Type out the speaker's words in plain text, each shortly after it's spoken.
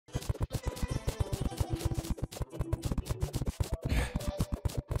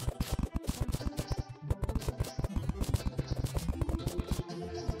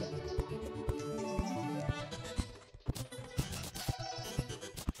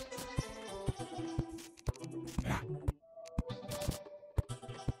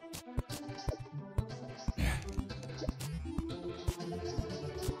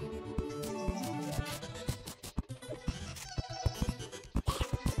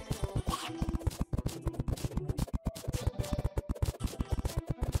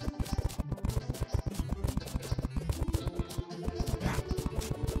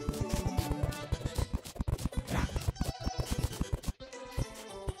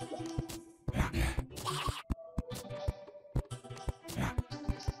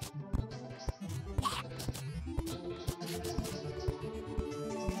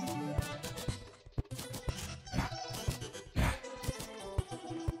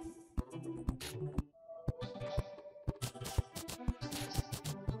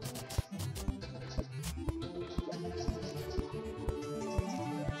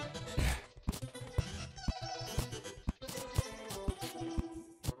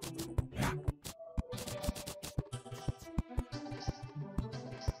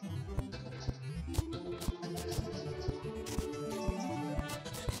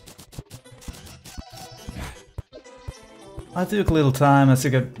I took a little time, as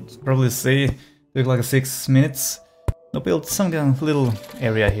you could probably see. Took like 6 minutes. I built some kind of little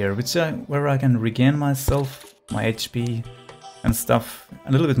area here, where I can regain myself, my HP and stuff,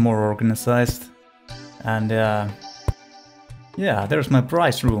 a little bit more organized. And yeah, there's my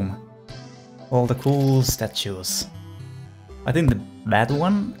prize room. All the cool statues. I think the bad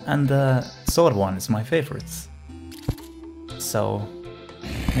one and the sword one is my favorites. So,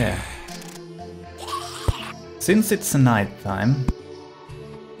 yeah. Since it's night time,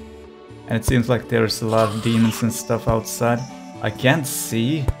 and it seems like there's a lot of demons and stuff outside, I can't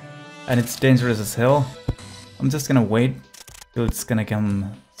see, and it's dangerous as hell. I'm just gonna wait till it's gonna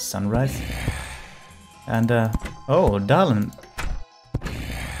come sunrise. And oh, Dallin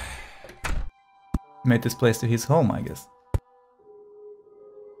made this place to his home, I guess.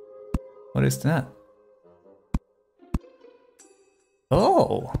 What is that?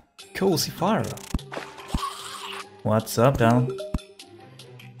 Oh, cozy fire. What's up, Dallin?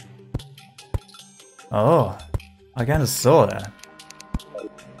 Oh, I kinda saw that.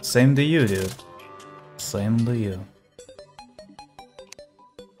 Same to you, dude. Same to you.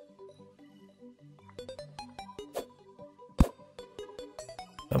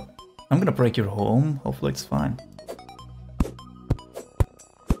 Oh, I'm gonna break your home. Hopefully it's fine.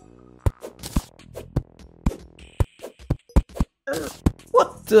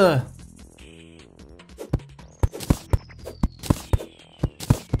 What the?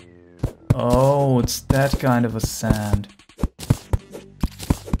 Oh, it's that kind of a sand.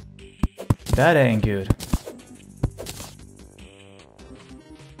 That ain't good.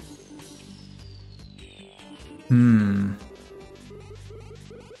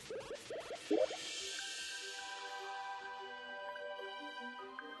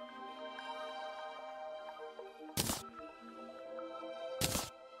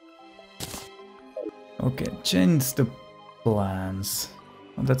 Okay, change the plans.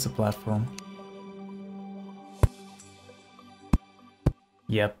 Oh, that's a platform.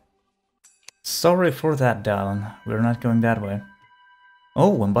 Yep. Sorry for that, Dallin. We're not going that way.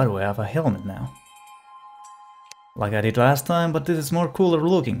 Oh, and by the way, I have a helmet now. Like I did last time, but this is more cooler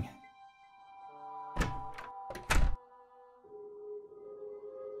looking.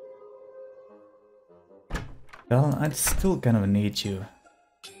 Dallin, I still kind of need you.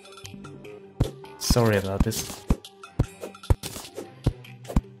 Sorry about this.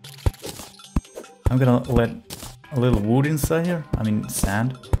 I'm gonna let a little wood inside here, I mean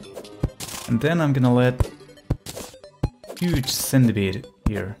sand. And then I'm gonna let huge centipede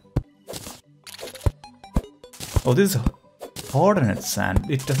here. Oh, this is hardened sand.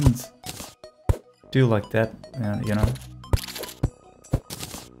 It doesn't do like that, you know.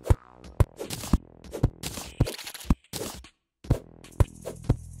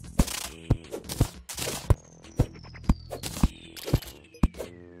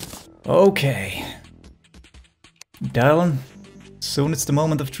 Okay. Dallin, soon it's the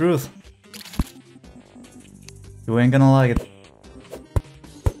moment of truth. You ain't gonna like it.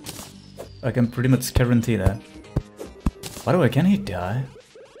 I can pretty much guarantee that. By the way, can he die?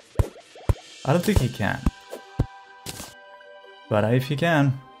 I don't think he can. But if he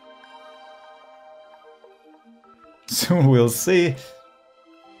can... soon we'll see.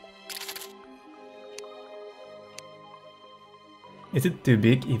 Is it too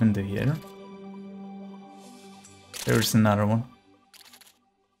big even to hear? There's another one.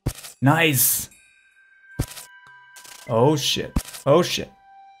 Nice! Oh shit. Oh shit.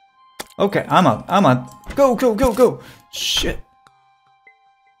 Okay, I'm out. I'm out. Go, go, go, go! Shit.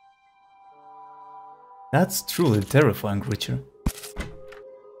 That's truly a terrifying creature.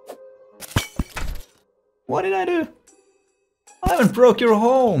 What did I do? I haven't broke your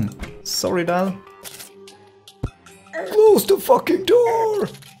home. Sorry, Dal. Close the fucking door!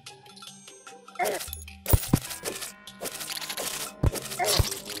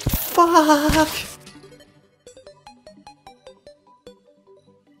 Fuck!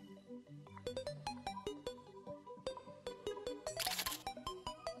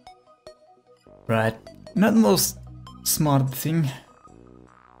 Right, not the most smart thing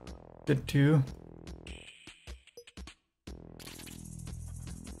to do.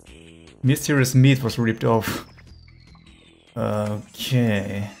 Mysterious meat was ripped off.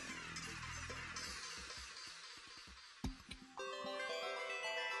 Okay.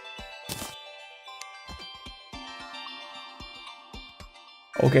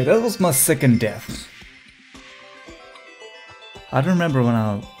 Okay, that was my second death. I don't remember when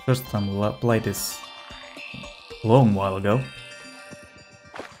I first time played this a long while ago.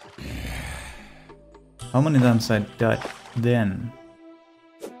 How many times I died then?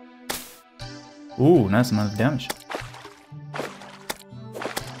 Ooh, nice amount of damage.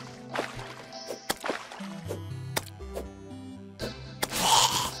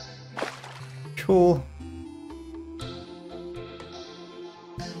 Cool.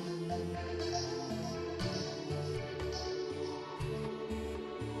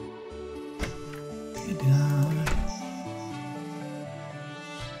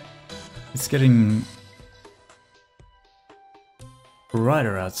 It's getting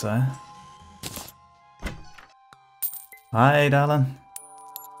brighter outside. Hi, darling.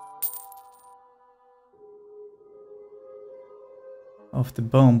 Off the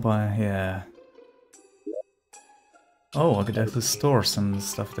bone by, yeah. Oh, I could actually store some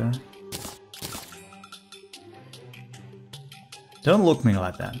stuff there. Don't look at me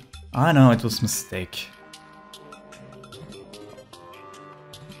like that. I know it was a mistake.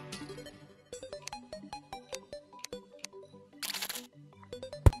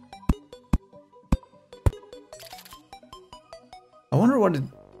 I wonder what it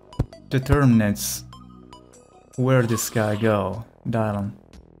determines where this guy go, Dylan.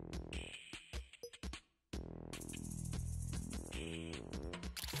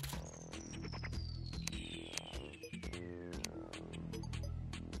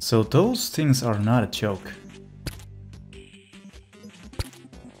 So those things are not a joke.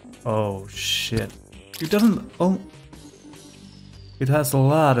 Oh shit. It doesn't... Oh... It has a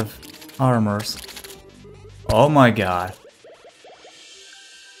lot of armors. Oh my god.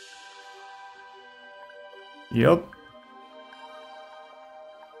 Yup.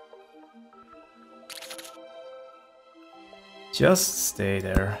 Just stay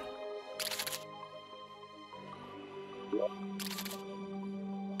there.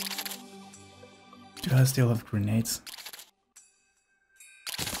 Do I still have grenades?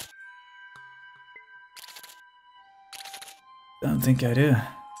 Don't think I do.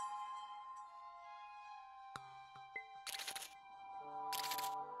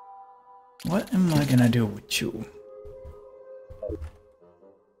 What am I gonna do with you?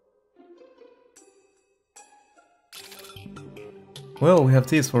 Well, we have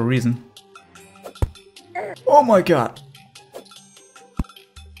these for a reason. Oh my god!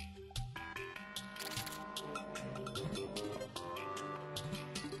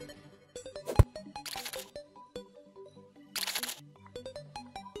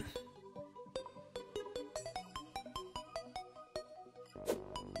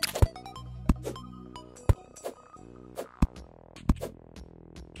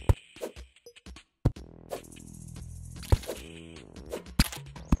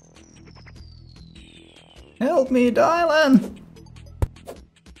 Help me, Dylan!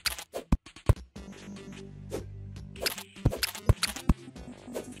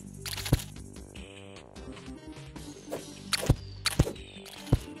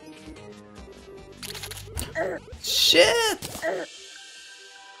 Shit!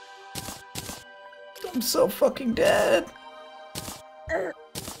 I'm so fucking dead.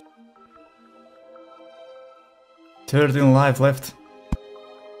 13 life left.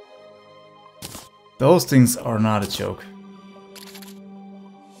 Those things are not a joke.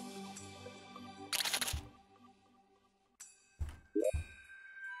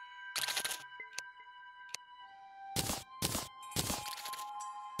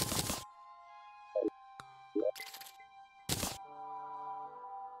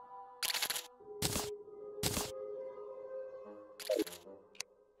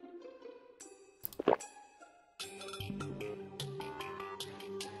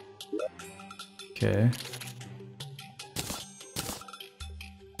 Okay.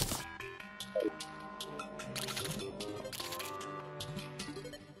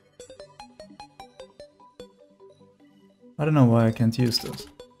 I don't know why I can't use those.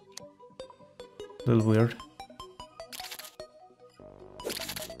 A little weird.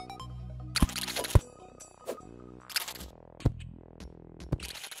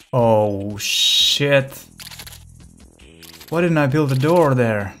 Oh shit. Why didn't I build a door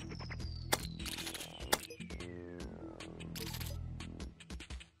there?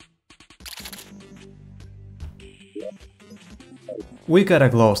 We gotta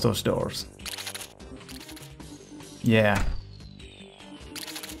close those doors. Yeah.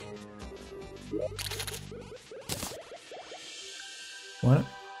 What?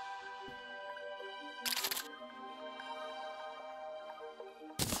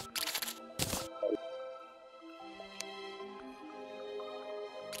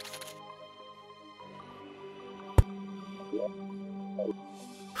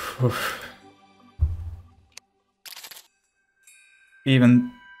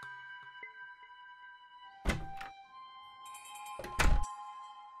 Even...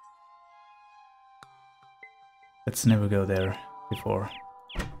 Let's never go there before.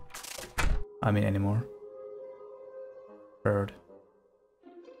 I mean anymore. Bird.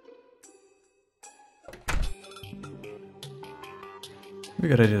 We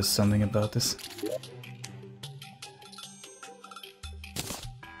gotta do something about this.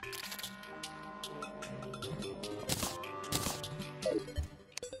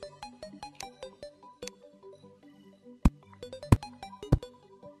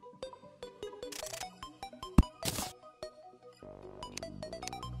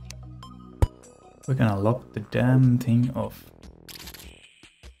 We're gonna lock the damn thing off.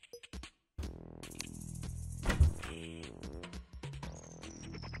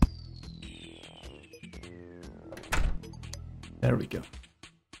 There we go.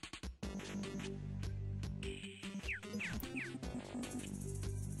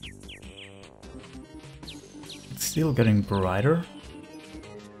 It's still getting brighter.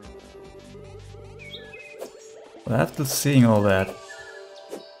 But after seeing all that...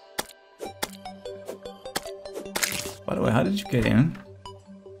 By the way, how did you get in?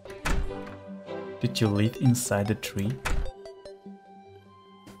 Did you live inside the tree?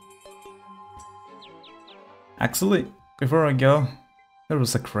 Actually, before I go, there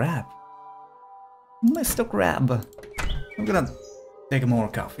was a crab. Mr. Crab. I'm gonna take more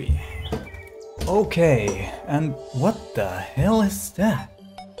coffee. Okay, and what the hell is that?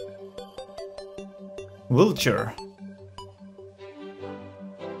 Vulture.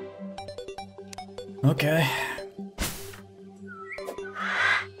 Okay.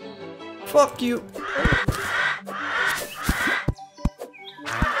 Fuck you!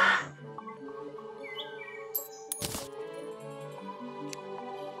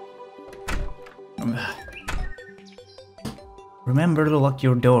 Remember to lock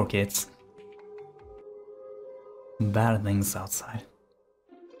your door, kids. Bad things outside.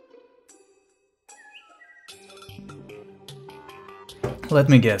 Let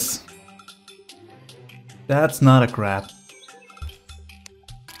me guess. That's not a crab.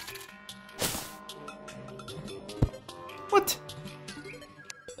 What?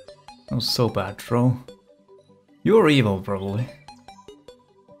 That was so bad, Tro. You're evil, probably.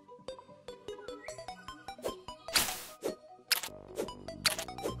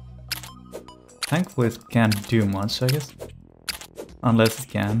 Thankfully it can't do much, I guess. Unless it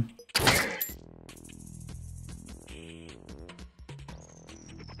can.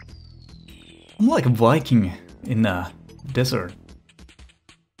 I'm like a Viking in a desert.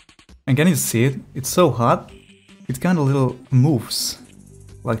 And can you see it? It's so hot, it kind of little moves.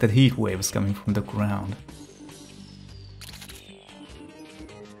 Like that heat wave is coming from the ground.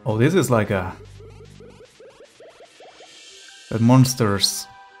 Oh, this is like a... that monster's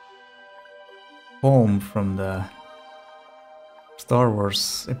home from the Star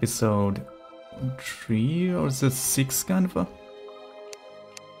Wars episode 3 or is it 6 kind of a...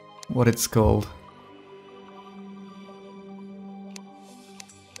 what it's called.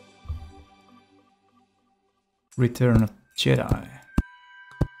 Return of Jedi.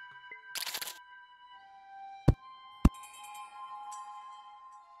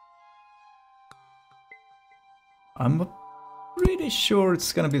 I'm pretty sure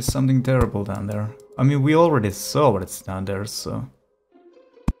it's gonna be something terrible down there. I mean, we already saw what it's down there, so...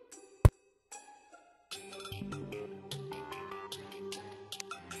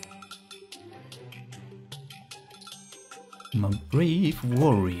 I'm a brave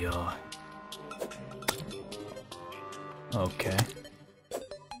warrior. Okay.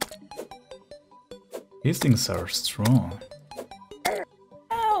 These things are strong.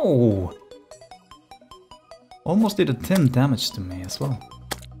 Ow! Almost did a 10 damage to me as well.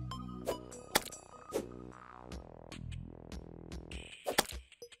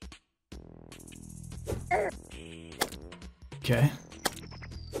 Okay.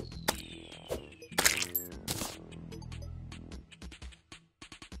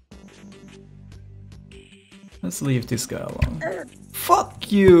 Let's leave this guy alone.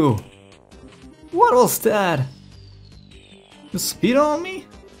 Fuck you! What was that? You spit on me?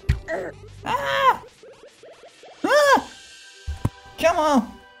 Ah! Ah! Come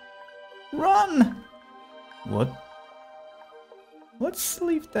on! Run! What? Let's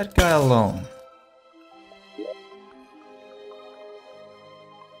leave that guy alone.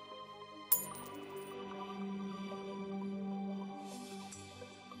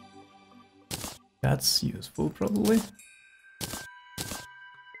 That's useful, probably.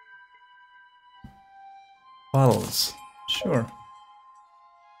 Bottles. Sure.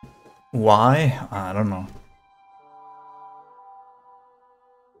 Why? I don't know.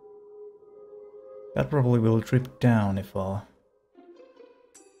 That probably will drip down if I'll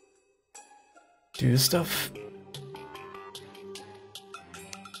do stuff.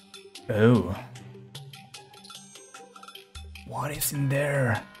 Oh. What is in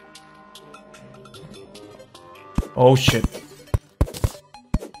there? Oh shit.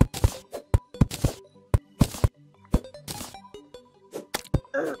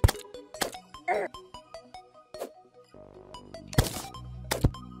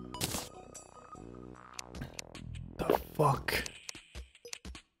 The fuck?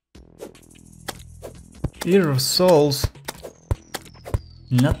 Ear of Souls.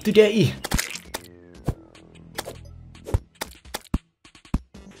 Not today.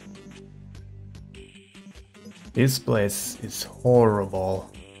 This place is horrible.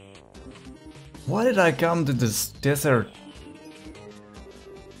 Why did I come to this desert?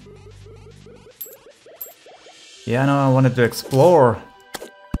 Yeah, no, I wanted to explore.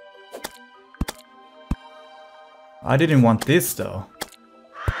 I didn't want this though.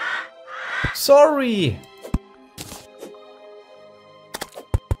 Sorry!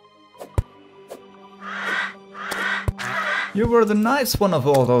 You were the nice one of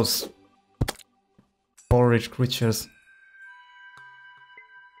all those horrid creatures.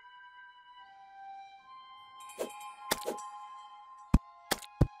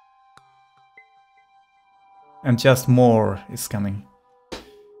 And just more is coming.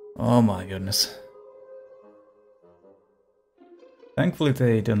 Oh my goodness. Thankfully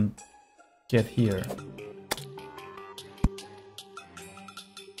they don't get here.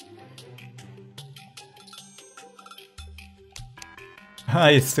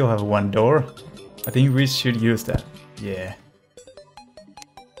 I still have one door. I think we should use that. Yeah.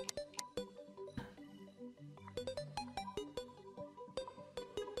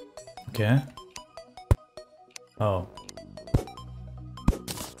 Okay. Oh.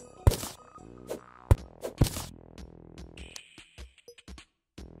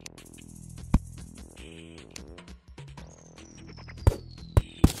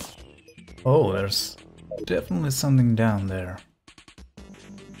 Oh, there's definitely something down there.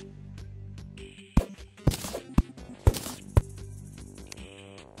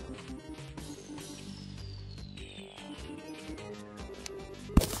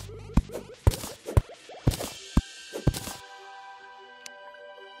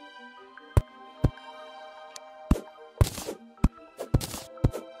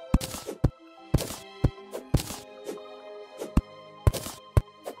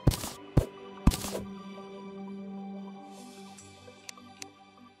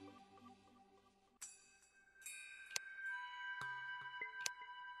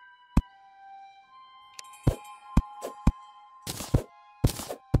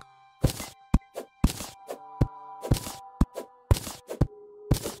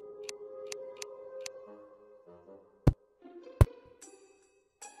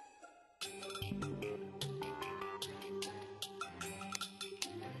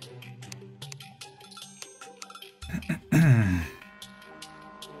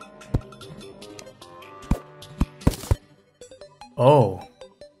 Oh.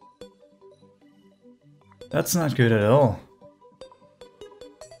 That's not good at all.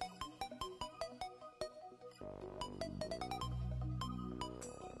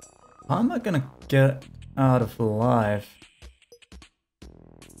 How am I gonna get out of alive?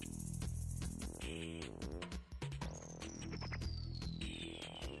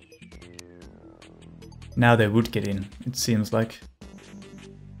 Now they would get in, it seems like.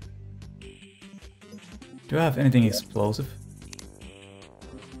 Do I have anything explosive?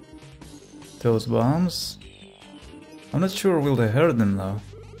 Those bombs? I'm not sure will they hurt them though.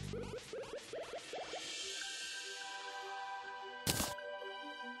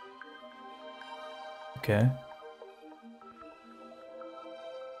 Okay.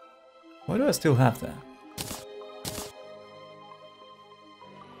 Why do I still have that?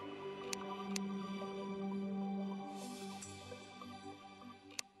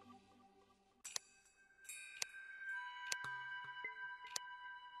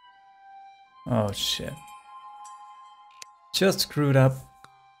 Oh shit. Just screwed up.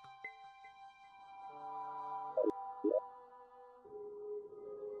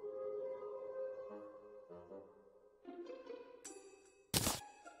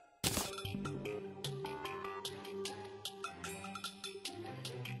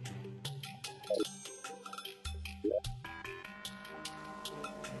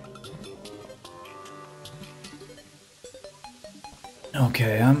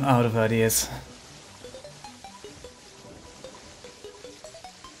 Okay, I'm out of ideas.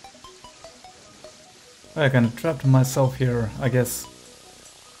 I can trap myself here, I guess.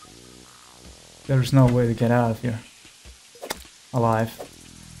 There's no way to get out of here alive.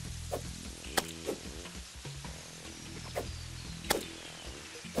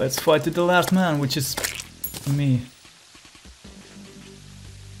 Let's fight to the last man, which is me.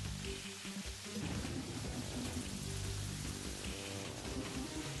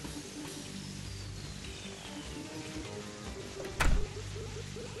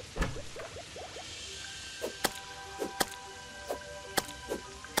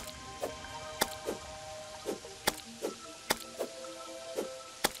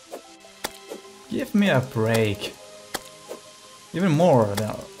 Give me a break. Even more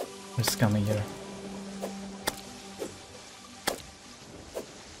now is coming here.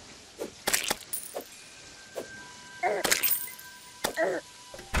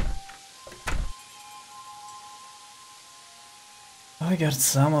 I got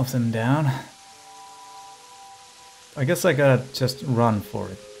some of them down. I guess I gotta just run for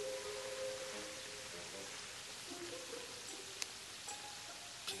it.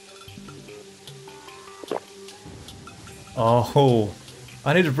 Oh,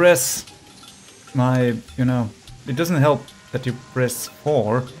 I need to press my, you know, it doesn't help that you press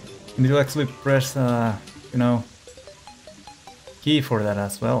 4. You need to actually press, you know, key for that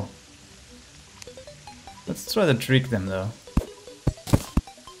as well. Let's try to trick them though.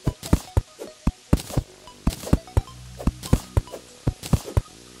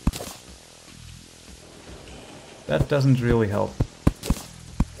 That doesn't really help.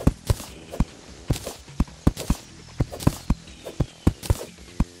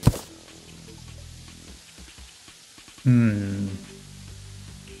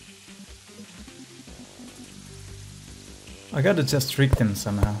 I gotta just trick them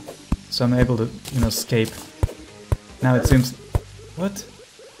somehow, so I'm able to, you know, escape. Now it seems... What?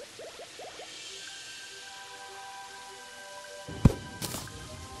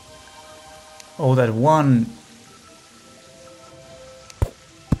 Oh, that one...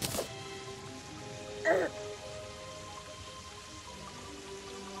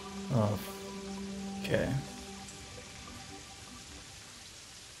 Oh, okay.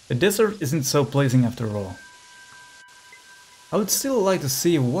 The desert isn't so pleasing after all. I would still like to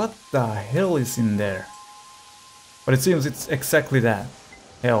see what the hell is in there. But it seems it's exactly that.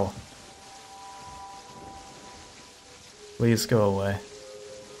 Hell. Please go away.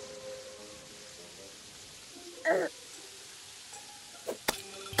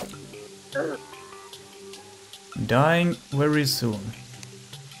 Dying very soon.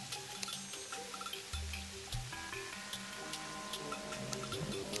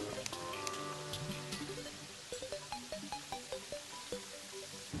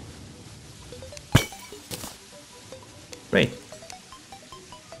 Great.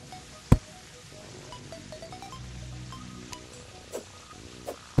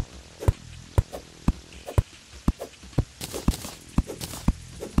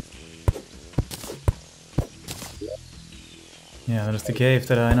 Yeah, that's the cave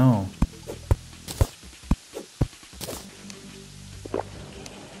that I know.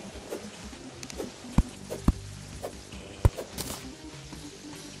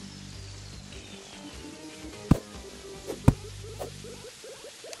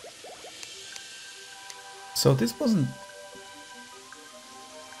 So this wasn't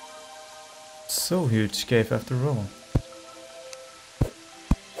so huge cave after all.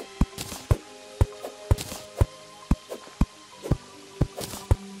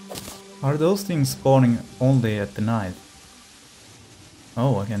 Are those things spawning only at the night?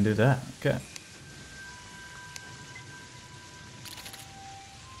 Oh, I can do that. Okay.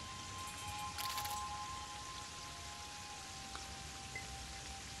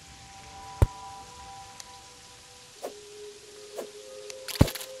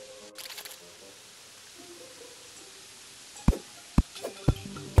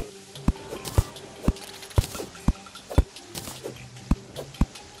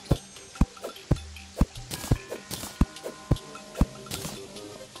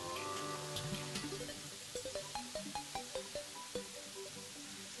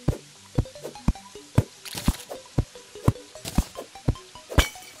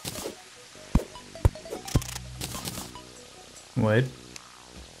 Wait.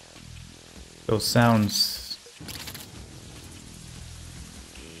 Those sounds...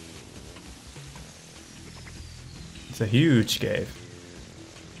 It's a huge cave.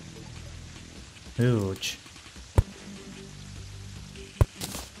 Huge.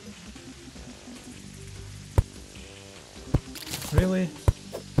 Really?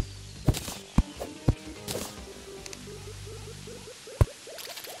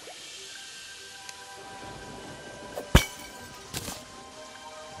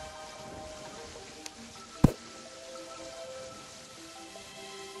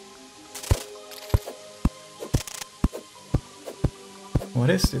 What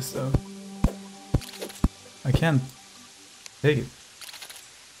is this though? I can't take it.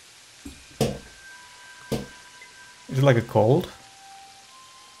 Is it like a cold?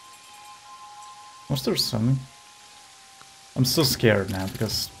 Was there something? I'm so scared now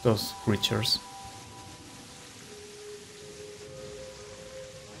because those creatures.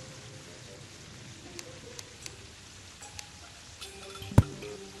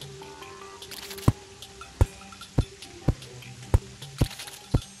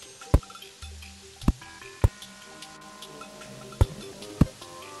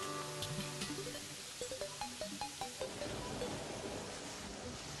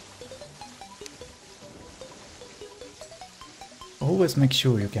 always make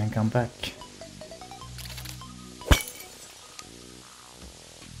sure you can come back.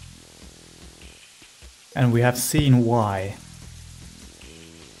 And we have seen why.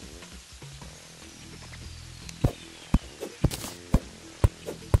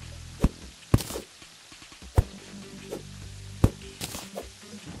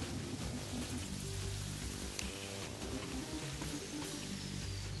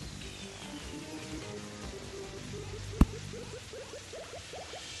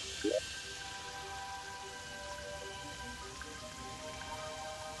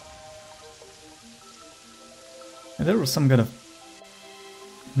 And there was some kind of...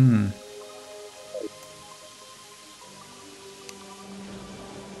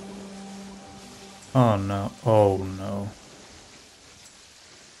 Oh no, oh no.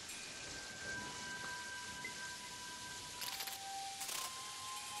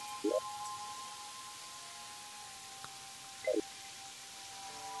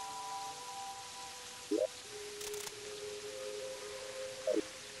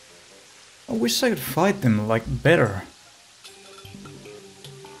 I wish I could fight them, like, better.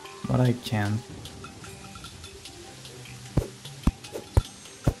 But I can't.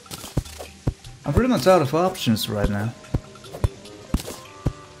 I'm pretty much out of options right now.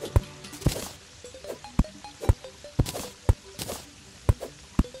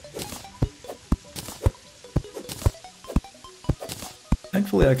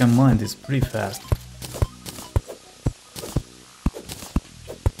 Thankfully I can mine this pretty fast.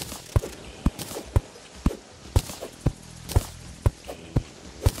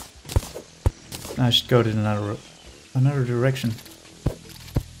 I should go to another direction.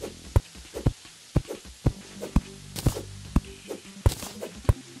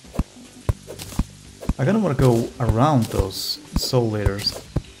 I kinda wanna go around those soul leaders.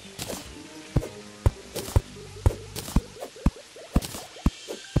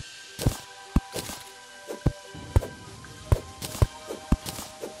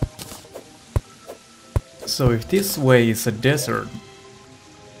 So if this way is a desert,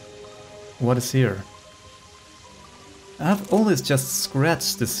 what is here? I've always just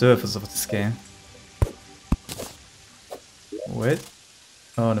scratched the surface of this game. Wait.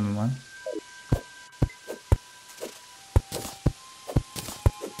 Oh, never mind.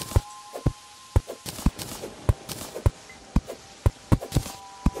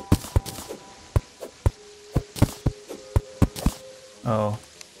 Oh.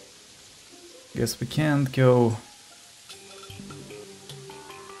 Guess we can't go...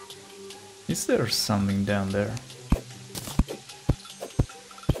 Is there something down there?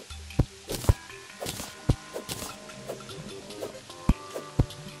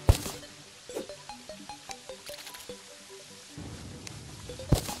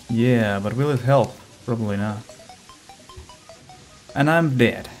 Yeah, but will it help? Probably not. And I'm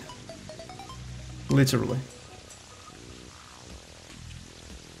dead. Literally.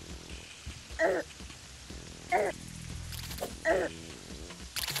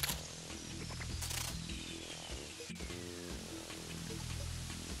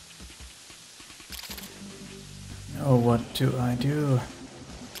 Oh, what do I do?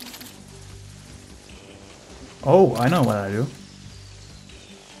 Oh, I know what I do.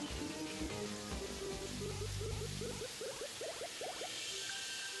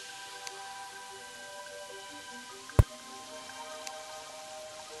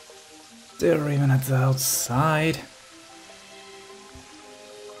 They're even at the outside.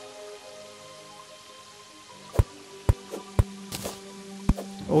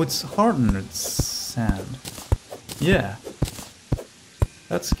 Oh, it's hardened sand. Yeah.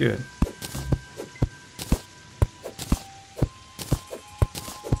 That's good.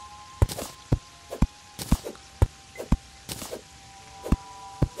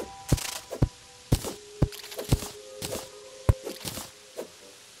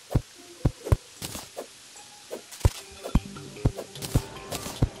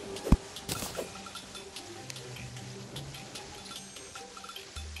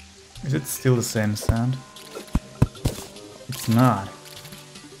 Is it still the same sound? It's not.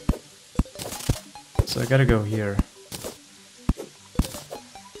 So I gotta go here.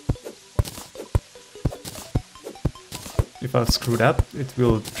 If I screwed up, it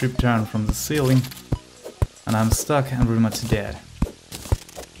will trip down from the ceiling, and I'm stuck and pretty much dead.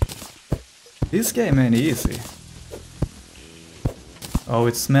 This game ain't easy. Oh,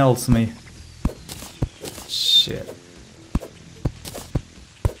 it smells me. Shit.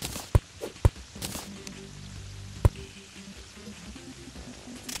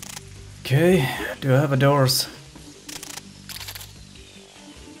 Okay, do I have a doors?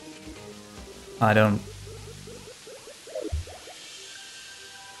 I don't.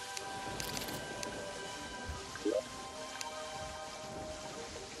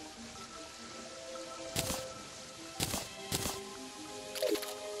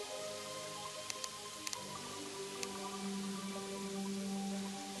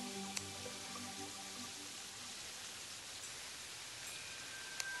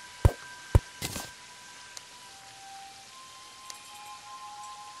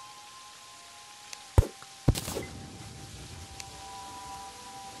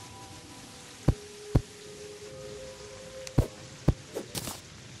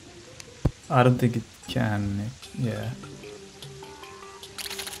 I don't think it can, yeah.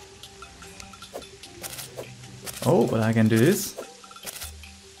 Oh, but I can do this.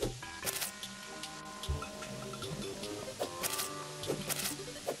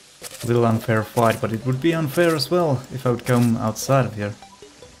 A little unfair fight, but it would be unfair as well if I would come outside of here.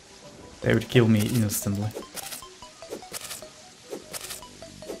 They would kill me instantly.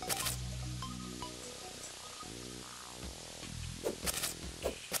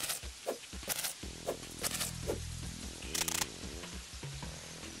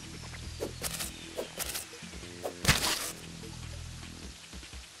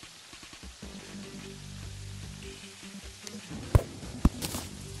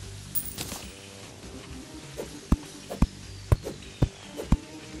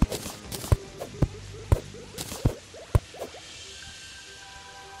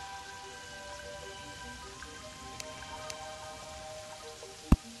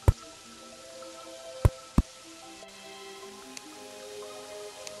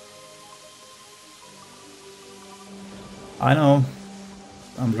 I know,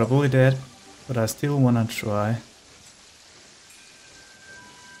 I'm probably dead, but I still wanna try.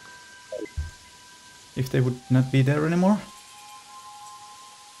 If they would not be there anymore?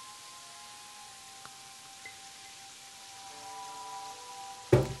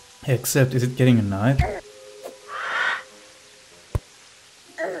 Except, is it getting a night?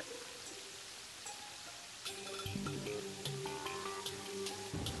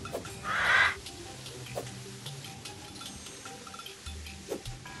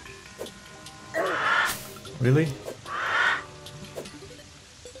 Really?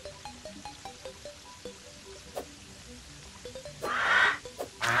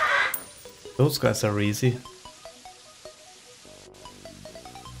 Those guys are easy.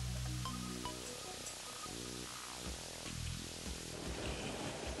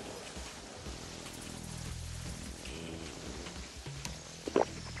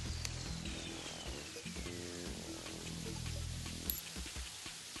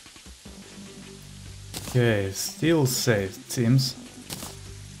 Okay, still safe, it seems.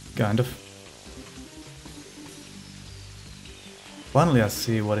 Kind of. Finally I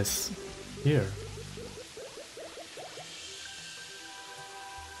see what is here.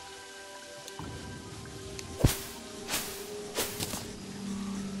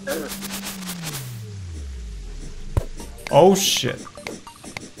 Oh shit.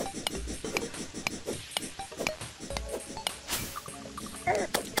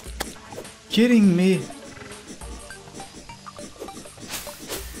 Kidding me?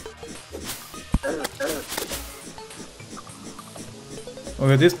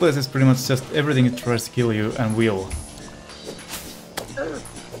 Okay, this place is pretty much just everything it tries to kill you and will.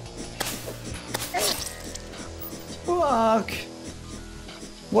 Fuck!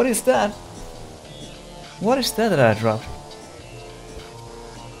 What is that? What is that I dropped?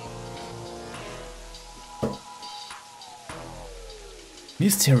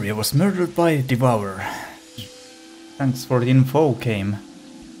 Mistheria was murdered by a Devourer. Thanks for the info, came.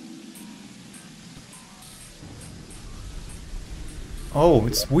 Oh,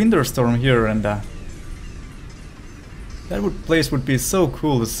 it's Winterstorm here, and that place would be so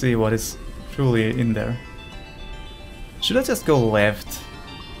cool to see what is truly in there. Should I just go left?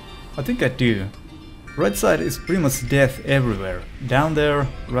 I think I do. Right side is pretty much death everywhere. Down there,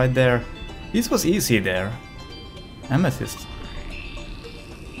 right there. This was easy there. Amethyst.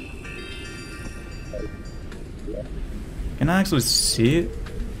 Can I actually see it?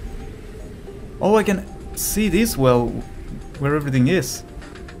 Oh, I can see this well, where everything is.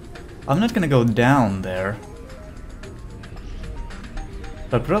 I'm not gonna go down there.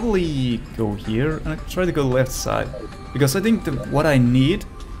 I'll probably go here and try to go left side. Because I think what I need,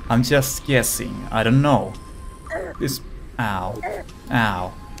 I'm just guessing. I don't know. This... Ow.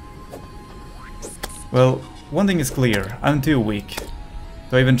 Ow. Well, one thing is clear. I'm too weak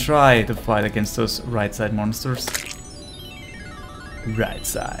to even try to fight against those right side monsters. Right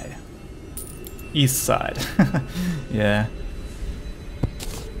side. East side. Yeah.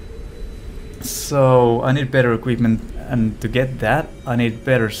 So I need better equipment, and to get that I need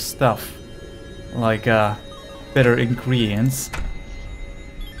better stuff. Like better ingredients.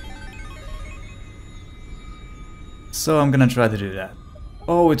 So I'm gonna try to do that.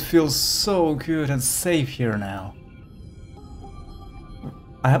 Oh, it feels so good and safe here now.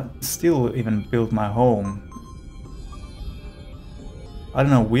 I have still even built my home. I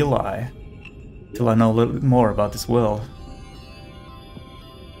don't know, will I? Till I know a little bit more about this world.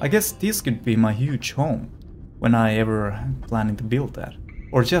 I guess this could be my huge home, when I ever planning to build that.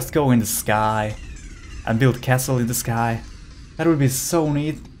 Or just go in the sky, and build castle in the sky. That would be so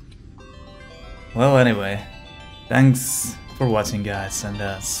neat. Well, anyway, thanks for watching, guys,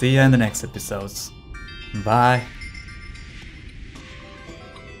 and see you in the next episodes. Bye.